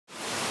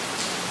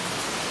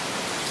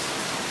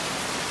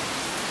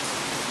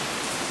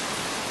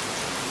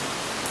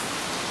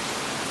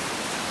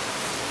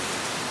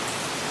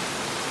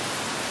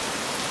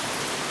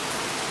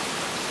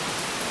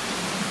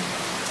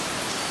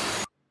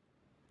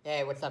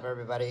Hey, what's up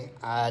everybody?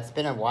 It's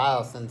been a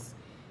while since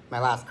my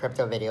last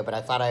crypto video, but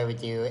I thought I would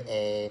do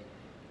a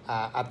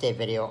update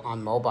video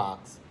on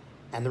MOBOX.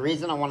 And the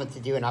reason I wanted to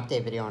do an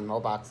update video on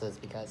MOBOX is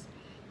because,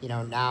 you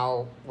know,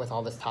 now with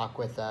all this talk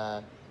with,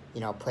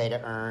 play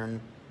to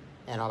earn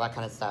and all that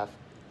kind of stuff,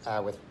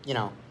 with,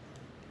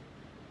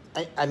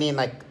 I mean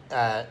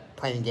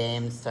playing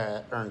games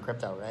to earn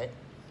crypto, right?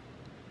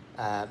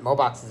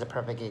 MOBOX is a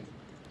perfect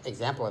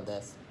example of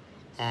this.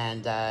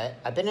 And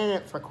I've been in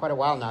it for quite a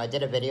while now. I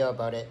did a video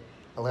about it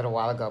a little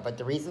while ago, but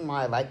the reason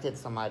why I liked it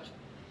so much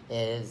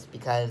is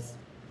because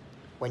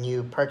when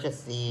you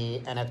purchase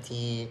the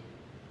NFT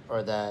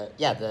or the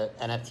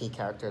NFT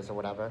characters or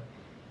whatever,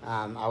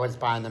 I was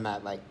buying them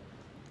at like,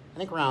 I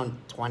think around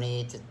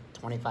 $20 to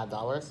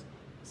 $25,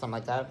 something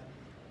like that.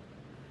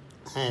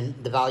 And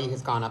the value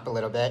has gone up a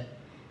little bit.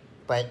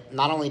 But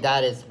not only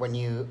that is when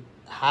you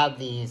have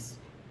these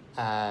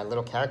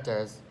little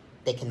characters,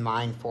 they can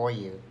mine for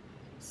you.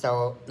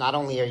 So not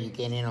only are you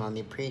gaining on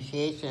the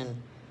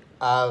appreciation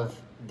of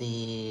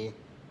the,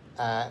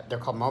 they're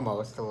called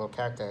momos, the little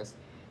characters,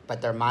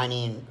 but they're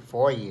mining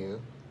for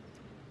you.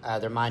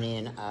 They're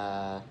mining,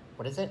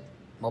 what is it?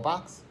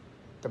 MOBOX?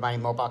 They're mining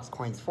MOBOX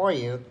coins for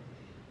you.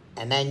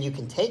 And then you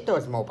can take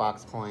those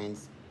MOBOX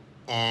coins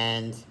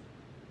and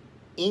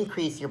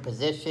increase your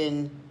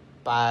position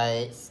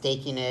by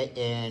staking it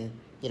in,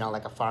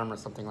 like a farm or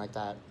something like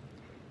that.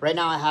 Right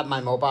now I have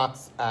my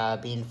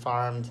MOBOX being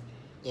farmed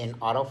in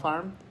Auto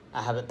Farm.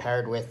 I have it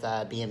paired with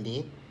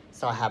BNB.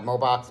 So I have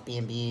MOBOX,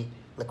 BNB,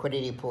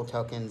 liquidity pool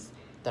tokens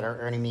that are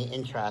earning me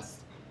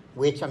interest,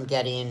 which I'm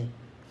getting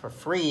for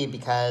free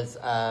because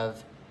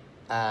of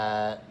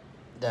the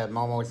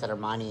momos that are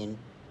mining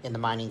in the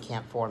mining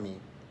camp for me.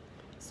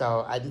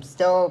 So I'm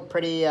still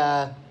pretty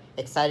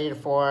excited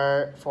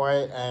for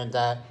it. And,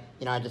 I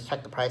just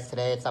checked the price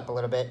today. It's up a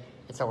little bit.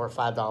 It's over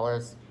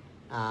 $5.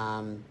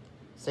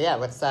 So yeah,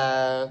 let's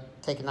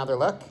take another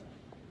look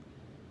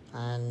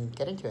and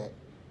get into it.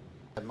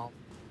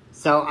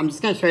 So I'm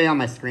just going to show you on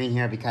my screen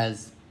here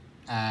because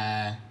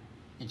I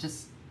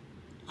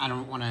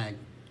don't want to,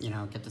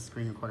 get the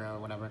screen recorder or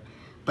whatever.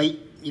 But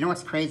you know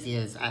what's crazy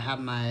is I have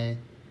my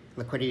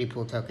liquidity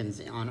pool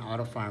tokens on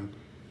Auto Farm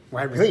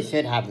where I really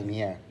should have them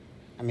here.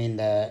 I mean,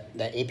 the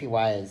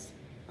APY is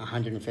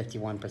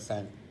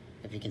 151%,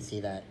 if you can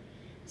see that.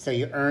 So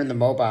you earn the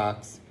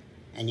MOBOX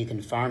and you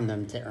can farm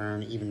them to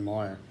earn even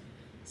more.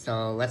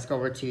 So let's go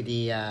over to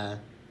the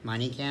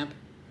mining camp.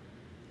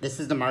 This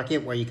is the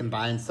market where you can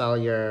buy and sell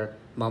your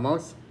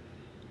momos.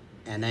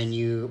 And then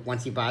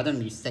once you buy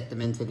them, you stick them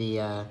into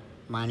the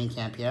mining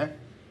camp here.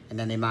 And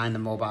then they mine the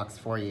MOBOX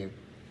for you.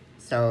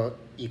 So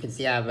you can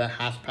see I have a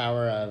hash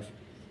power of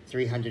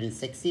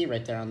 360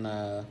 right there on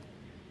the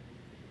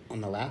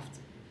left.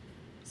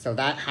 So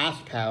that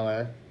hash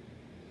power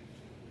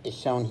is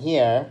shown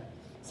here.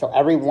 So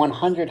every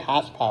 100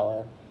 hash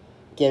power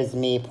gives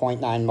me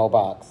 0.9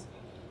 MOBOX.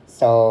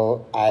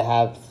 So I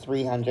have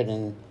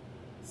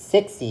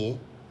 360.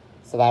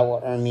 So that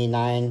will earn me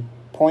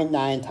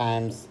 9.9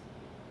 times,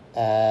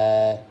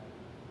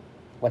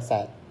 what's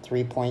that,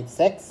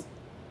 3.6?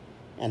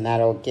 And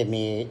that'll give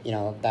me,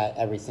 that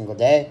every single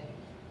day.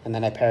 And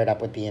then I pair it up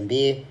with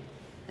BNB.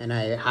 And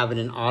I have it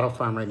in Auto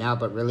Farm right now,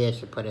 but really I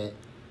should put it,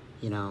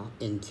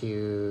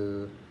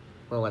 into,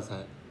 where was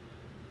that?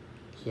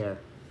 Here.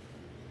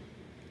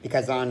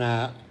 Because on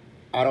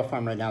Auto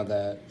Farm right now,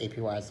 the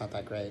APY is not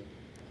that great.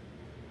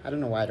 I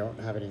don't know why I don't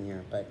have it in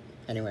here, but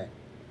anyway.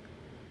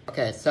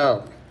 Okay,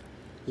 so,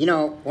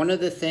 one of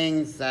the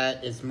things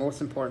that is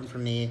most important for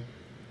me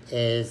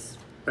is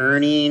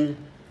earning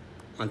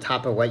on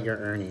top of what you're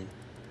earning,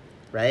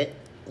 right?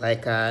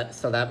 Like,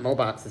 so that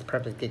MOBOX is a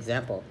perfect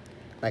example.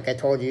 Like I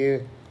told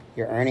you,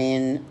 you're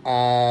earning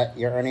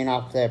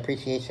off the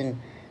appreciation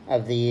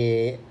of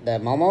the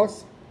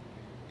momos,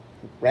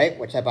 right?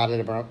 Which I bought at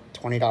about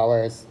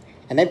 $20.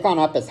 And they've gone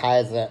up as high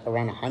as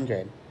around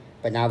 100.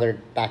 But now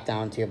they're back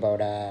down to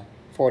about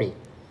 40.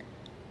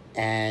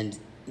 And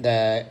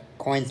the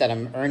coins that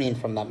I'm earning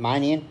from that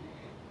mining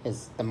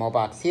is the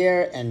MOBOX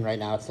here, and right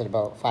now it's at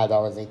about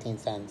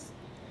 $5.18.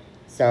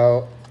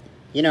 So,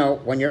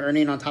 when you're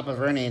earning on top of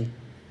earning,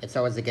 it's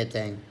always a good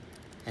thing.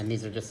 And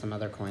these are just some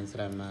other coins that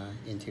I'm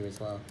into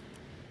as well.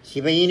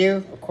 Shiba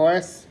Inu, of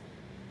course.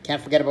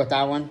 Can't forget about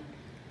that one.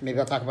 Maybe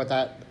I'll talk about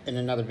that in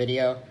another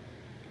video.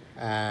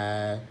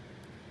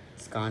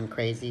 It's gone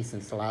crazy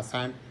since the last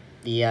time.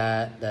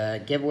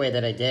 The giveaway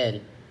that I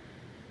did,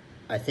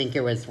 I think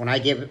it was when I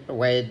gave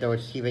away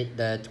those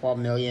the 12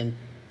 million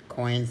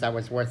coins, that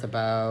was worth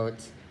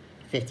about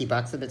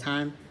 $50 at the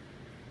time.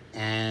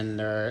 And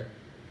they're,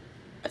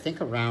 I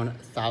think, around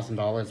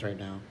 $1,000 right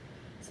now.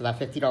 So that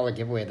 $50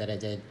 giveaway that I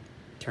did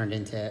turned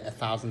into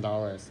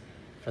 $1,000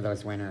 for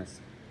those winners.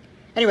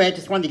 Anyway, I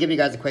just wanted to give you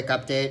guys a quick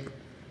update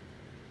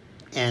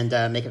and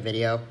make a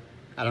video.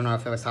 I don't know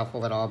if it was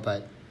helpful at all,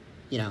 but,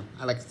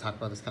 I like to talk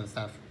about this kind of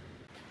stuff.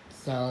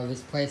 So this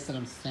place that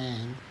I'm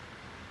staying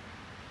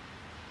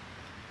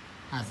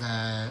has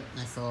a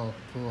nice little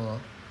pool,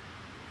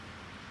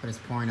 but it's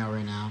pouring out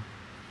right now.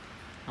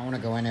 I want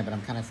to go in it, but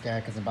I'm kind of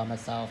scared because I'm by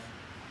myself.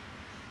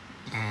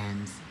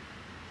 And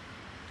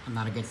I'm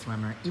not a good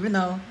swimmer, even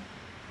though,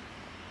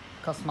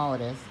 look how small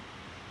it is.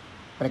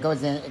 But it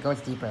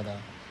goes deeper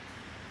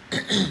though.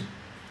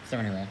 So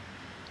anyway,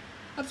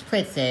 I'll just play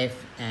it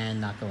safe and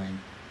not go in.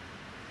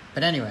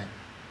 But anyway,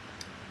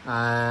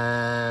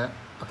 I'll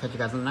catch you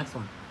guys on the next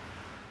one.